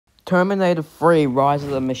Terminator 3, Rise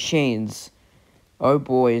of the Machines. Oh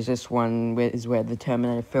boy, is this one is where the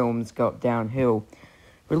Terminator films got downhill.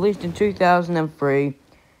 Released in 2003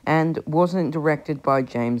 and wasn't directed by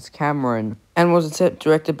James Cameron. And was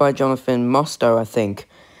directed by Jonathan Mostow, I think.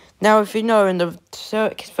 Now, if you know, in the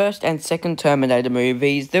first and second Terminator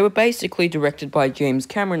movies, they were basically directed by James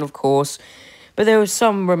Cameron, of course, but there were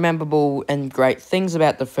some memorable and great things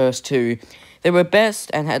about the first two. They were best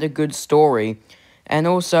and had a good story, and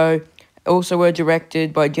also were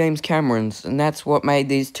directed by James Cameron, and that's what made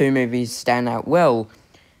these two movies stand out well,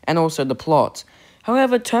 and also the plot.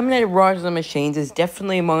 However, Terminator Rise of the Machines is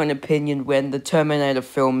definitely, in my opinion, when the Terminator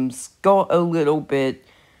films got a little bit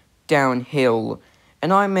downhill.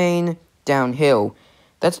 And I mean downhill.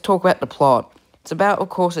 Let's talk about the plot. It's about, of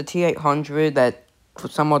course, a T-800 that, for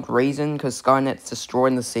some odd reason, because Skynet's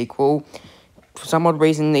destroyed in the sequel, for some odd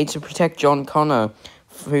reason needs to protect John Connor,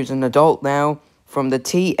 who's an adult now, from the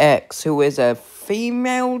T-X, who is a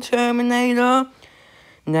female Terminator.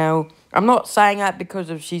 Now, I'm not saying that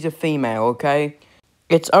because she's a female, okay?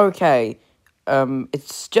 It's okay.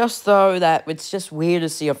 It's just, though, that it's just weird to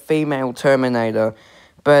see a female Terminator.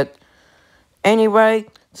 But anyway,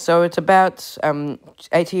 so it's about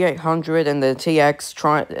a T-800 and the T-X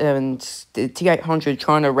the T-800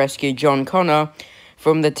 trying to rescue John Connor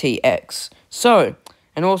from the T-X. So,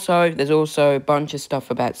 and also, there's also a bunch of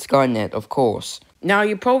stuff about Skynet, of course. Now,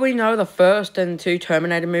 you probably know the first and two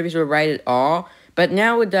Terminator movies were rated R, but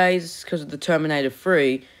nowadays, because of the Terminator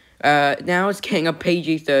 3, now it's getting a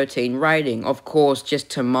PG-13 rating, of course, just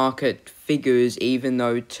to market figures, even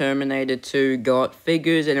though Terminator 2 got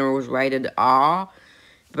figures and it was rated R.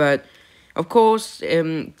 But, of course,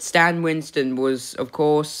 Stan Winston was, of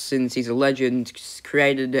course, since he's a legend,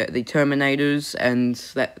 created the Terminators, and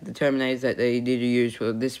the Terminators that they did use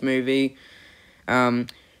for this movie.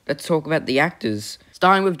 Let's talk about the actors.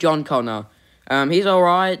 Starting with John Connor. He's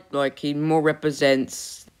alright, like, he more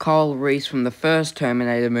represents Kyle Reese from the first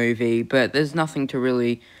Terminator movie, but there's nothing to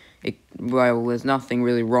really, there's nothing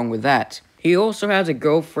really wrong with that. He also has a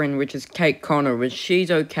girlfriend, which is Kate Connor, which she's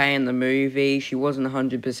okay in the movie. She wasn't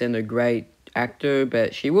 100% a great actor,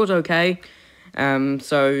 but she was okay.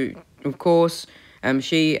 So, of course,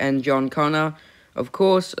 she and John Connor, of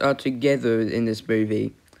course, are together in this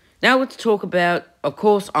movie. Now let's talk about, of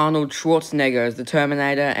course, Arnold Schwarzenegger as the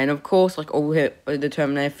Terminator, and of course, like all the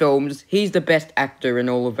Terminator films, he's the best actor in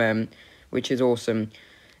all of them, which is awesome.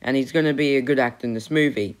 And he's going to be a good actor in this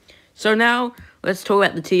movie. So now, let's talk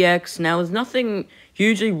about the T-X. Now, there's nothing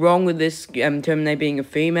hugely wrong with this Terminator being a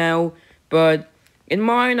female, but in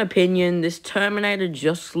my opinion, this Terminator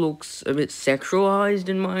just looks a bit sexualized,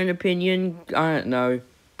 in my opinion. I don't know,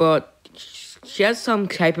 but she has some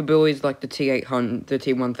capabilities like the T-800, the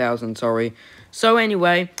T-1000, sorry. So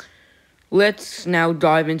anyway, let's now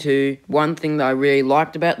dive into one thing that I really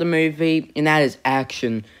liked about the movie, and that is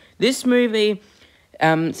action. This movie,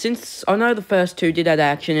 since I know the first two did have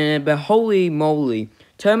action in it, but holy moly,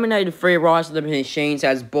 Terminator 3 Rise of the Machines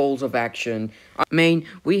has balls of action. I mean,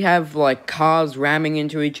 we have, like, cars ramming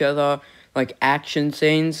into each other, like, action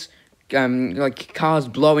scenes, like, cars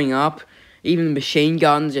blowing up, even machine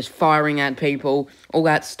guns just firing at people, all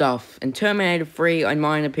that stuff. And Terminator 3, in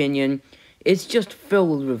my opinion, it's just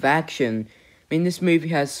filled with action. I mean, this movie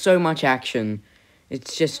has so much action.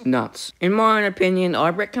 It's just nuts. In my opinion, I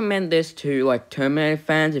recommend this to, like, Terminator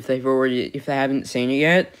fans if they haven't seen it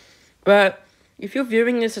yet. But if you're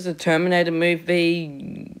viewing this as a Terminator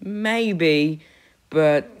movie, maybe,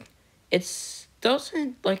 but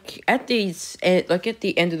doesn't, like, at the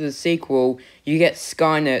end of the sequel, you get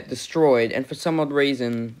Skynet destroyed, and for some odd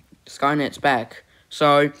reason, Skynet's back.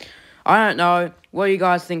 So, I don't know. What do you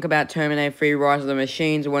guys think about Terminator 3 Rise of the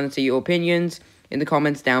Machines? I want to see your opinions in the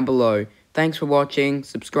comments down below. Thanks for watching,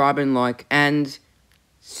 subscribe and like, and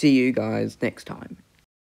see you guys next time.